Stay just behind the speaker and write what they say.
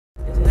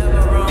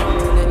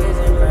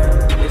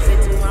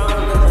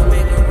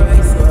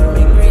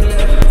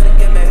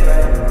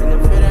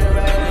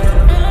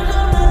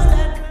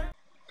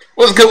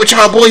What's good with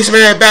y'all boys,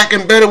 man? Back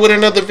and better with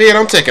another vid.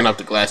 I'm taking off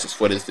the glasses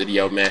for this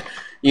video, man.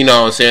 You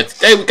know what I'm saying?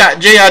 Today we got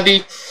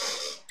J.I.D.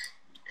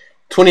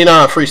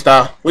 29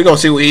 Freestyle. We're going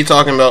to see what he's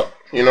talking about.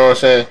 You know what I'm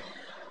saying?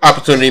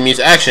 Opportunity means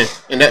action.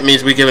 And that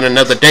means we given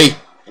another day.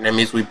 And that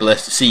means we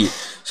blessed to see it.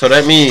 So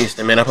that means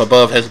the man up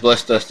above has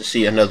blessed us to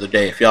see another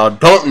day. If y'all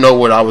don't know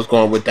where I was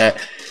going with that.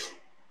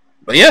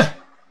 But yeah.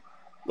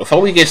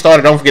 Before we get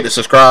started, don't forget to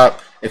subscribe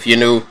if you're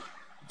new.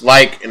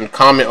 Like and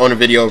comment on the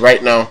video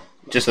right now.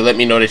 Just to let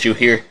me know that you're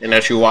here and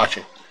that you're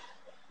watching.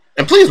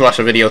 And please watch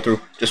the video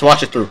through. Just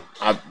watch it through.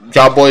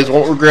 Y'all boys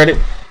won't regret it.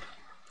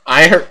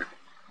 I ain't heard...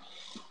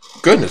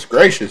 Goodness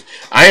gracious.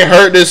 I ain't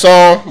heard this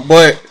song,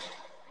 but...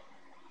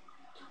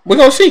 we're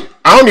going to see.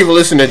 I don't even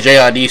listen to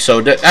J.I.D, so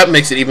that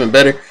makes it even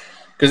better.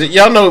 Because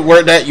y'all know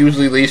where that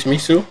usually leads me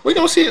to. We're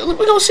going to see. We're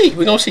going to see.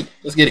 We're going to see.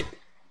 Let's get it.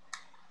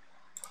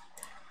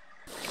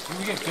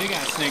 We get big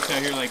ass snakes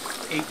out here, like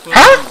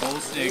 8-foot bull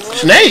snakes.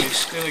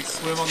 Snakes? They like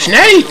swim on the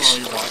snakes?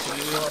 while you're watching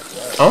it.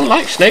 I don't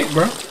like snake,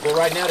 bro. Well,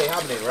 right now they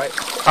hibernate, right?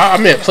 I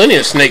met plenty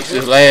of snakes in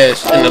the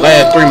last 3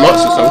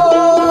 months or so.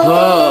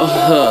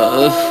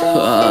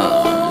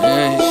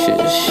 That shit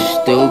is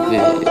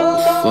stupid.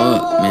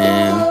 Fuck,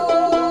 man.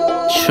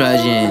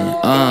 Trudging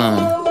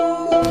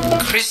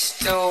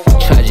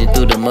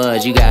through the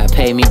mud, you gotta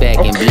pay me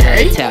back in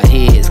blood. Tout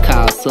heads,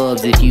 call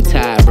subs if you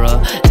tired,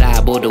 bro.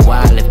 Liable to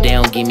wild if they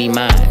don't give me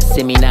mine.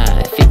 Send me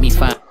 9, fit me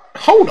fine.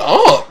 Hold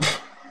up.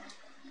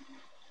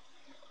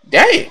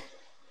 Dang.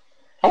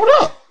 Hold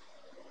up.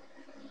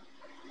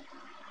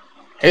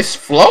 His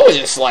flow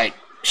is like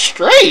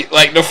straight.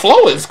 Like the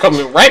flow is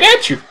coming right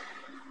at you.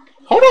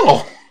 Hold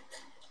on.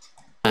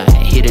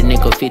 Hit a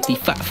nickel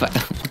 55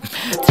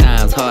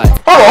 times hard.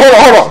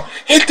 Hold on.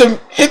 Hit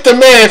the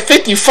man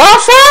 55.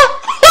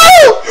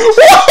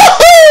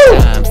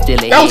 I'm still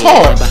ahead, that was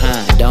hard.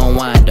 Behind, don't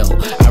wind though.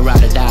 I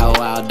ride or die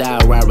or I'll die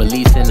or I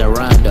release in the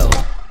rondo.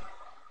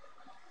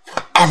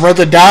 I'd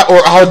rather die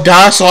or I'll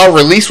die, so I'll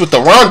release with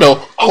the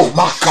rondo. Oh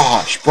my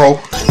gosh, bro.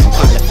 I'm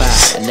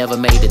qualified. I never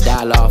made a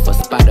dollar off of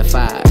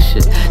Spotify.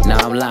 Shit, now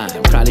I'm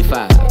lying, probably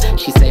 5.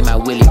 She say my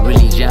Willie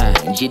really John.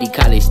 JID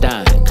college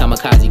Stein,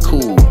 kamikaze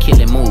cool,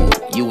 killing move.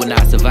 You will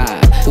not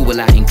survive. Who will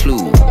I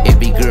include?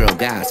 Every girl,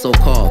 guy,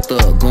 so-called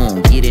thug,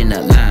 goon, get in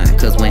the line.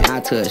 Cause when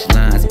I touch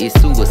lines, it's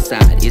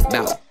suicide. It's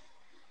about.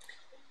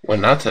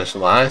 When I touch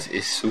lines,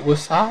 it's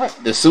suicide?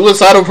 The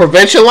suicidal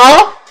prevention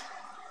law?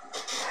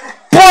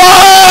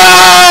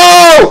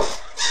 Bro!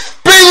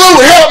 Big Lou,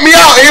 help me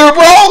out here,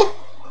 bro!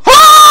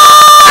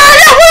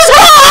 That was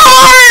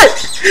hard!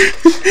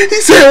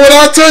 He said when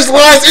I touch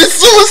lines, it's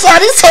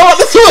suicide. He's talking about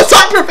the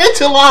suicide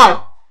prevention line.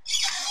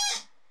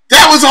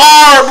 That was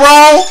hard,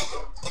 bro!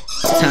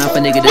 Time for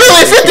nigga to we're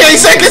like 58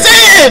 seconds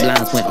in!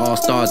 Blinds when all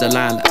stars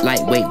align.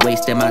 Lightweight,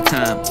 wasting my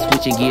time.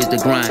 Switching gears to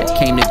grind.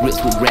 Came to grips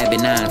with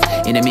grabbing nines.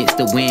 In the midst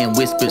of wind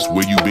whispers.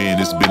 Where you been?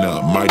 It's been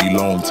a mighty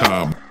long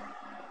time.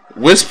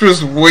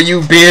 Whispers, where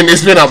you been?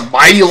 It's been a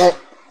mighty long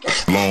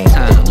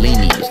time.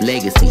 Lineage,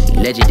 legacy,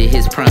 legend to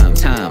his prime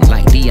time.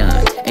 Like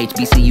Dion,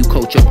 HBCU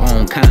coach your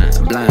own kind.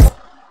 Blind.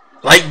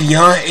 Like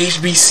Dion,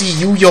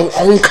 HBCU your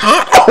own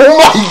kind. Oh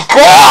my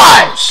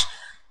gosh!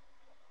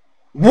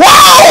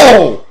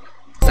 Wow!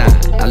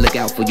 I look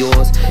out for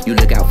yours, you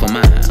look out for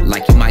mine.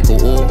 Like you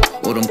Michael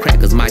or them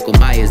crackers Michael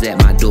Myers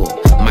at my door.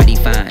 Mighty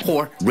fine.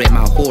 Read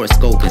my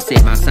horoscope and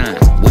said my sign.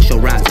 What's your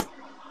rising?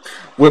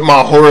 With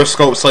my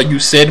horoscope, so you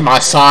said my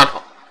sign.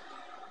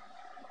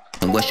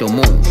 And what's your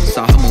moon?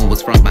 Saw her moon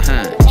was from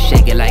behind.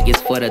 Shake it like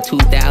it's for the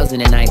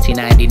 2000 and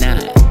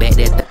 1999. Bet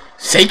that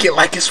shake it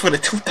like it's for the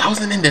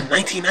 2000 and the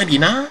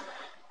 1999?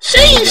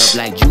 Sheesh!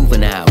 Like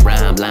juvenile,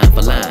 rhyme line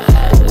for line.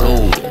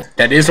 Roll.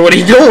 That is what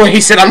he doing.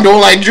 He said I'm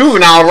doing like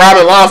juvenile,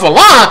 rhyming line for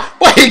line.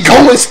 Well, he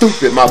going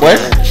stupid, my boy.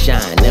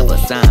 Shine, never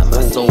sign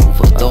my soul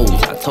for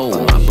those I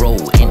told my bro.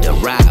 In the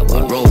ride, I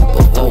rode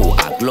before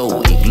I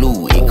glow. It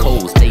glue, it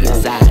cold, stay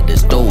inside. The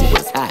stove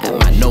was high,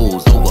 my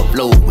nose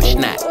overflowed with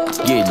snot.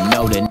 Getting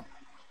older.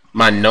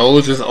 My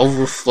nose is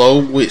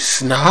overflowed with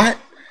snot?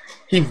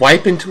 He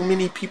wiping too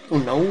many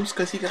people's nose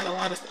because he got a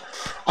lot of stuff.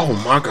 Oh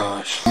my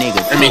gosh.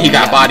 Nigga, I mean, he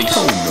got bodies.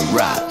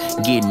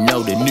 Getting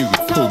older,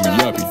 nigga told me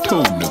I be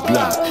told the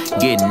block.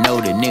 Getting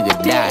older, nigga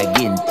die,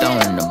 getting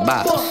thrown in the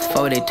box.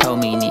 Before they told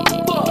me,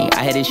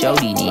 I had to show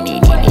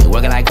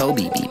working like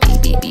Kobe,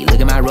 look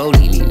at my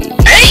rollie,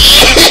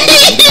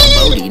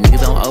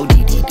 niggas on OD,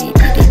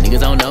 niggas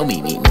don't know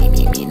me,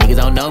 niggas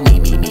don't know me,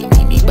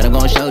 but I'm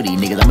gonna show these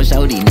niggas, I'ma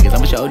show these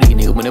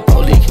niggas, when the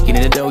police get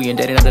in the dough, and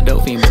daddy not the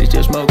dope fiend, but it's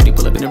just smoking, he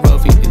pull up in the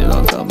road, he get it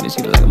on top, and this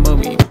shit like a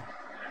mummy.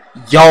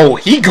 Yo,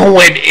 he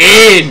going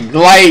in,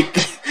 like,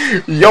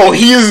 yo,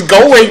 he is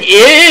going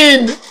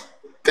in.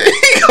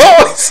 He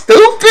going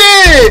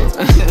stupid.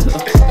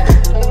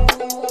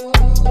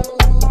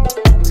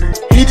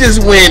 He just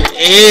went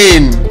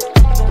in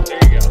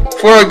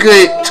for a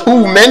good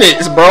 2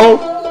 minutes, bro.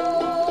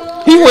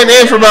 He went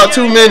in for about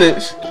 2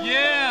 minutes.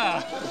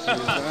 Yeah.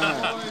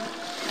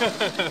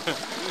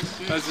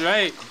 That's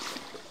right.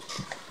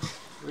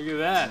 Look at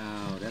that.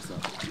 Oh, that's a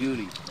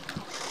beauty.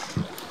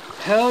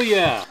 Hell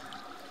yeah.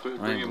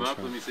 Bring him up,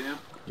 let me see him.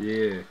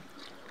 Yeah.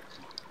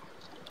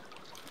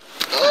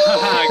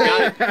 I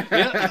got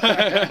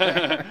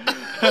it.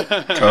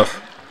 Yeah. Tough.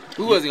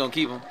 Who wasn't gonna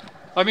keep him?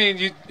 I mean,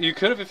 you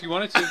could have if you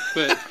wanted to,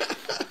 but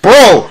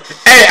Bro,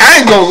 hey, I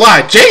ain't gonna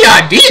lie.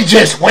 J.I.D.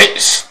 just went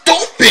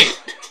stupid.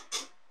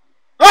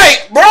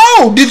 Like,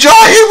 bro, did y'all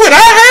hear what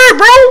I heard,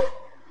 bro?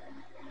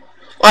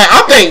 Like,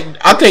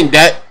 I think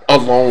that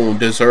alone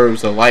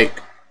deserves a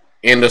like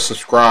and a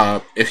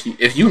subscribe.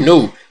 If you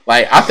knew,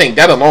 like, I think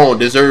that alone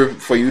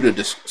deserved for you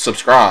to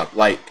subscribe.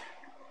 Like,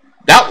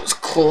 that was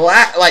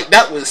like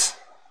that was.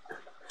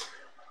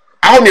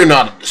 I don't even know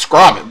how to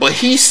describe it, but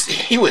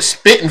he was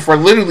spitting for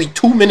literally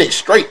 2 minutes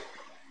straight.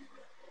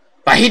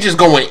 Like, he just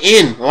going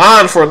in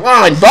line for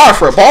line, bar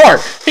for bar.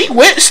 He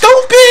went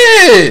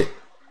stupid.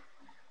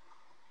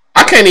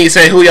 I can't even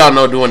say who y'all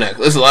know doing that.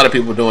 There's a lot of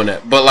people doing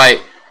that, but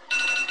like,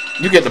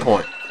 you get the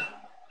point.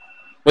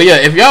 But yeah,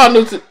 if y'all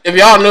knew,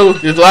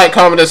 just like,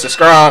 comment, and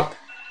subscribe.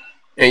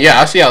 And yeah,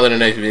 I'll see y'all in the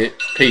next video.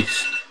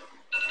 Peace.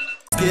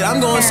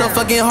 I'm going so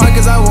fucking hard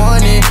cause I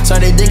want it.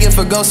 Started digging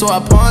for gold so I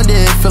pawned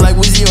it. Feel like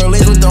Weezy or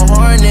Lays with the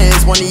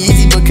harness. Want it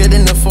easy but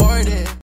couldn't afford it.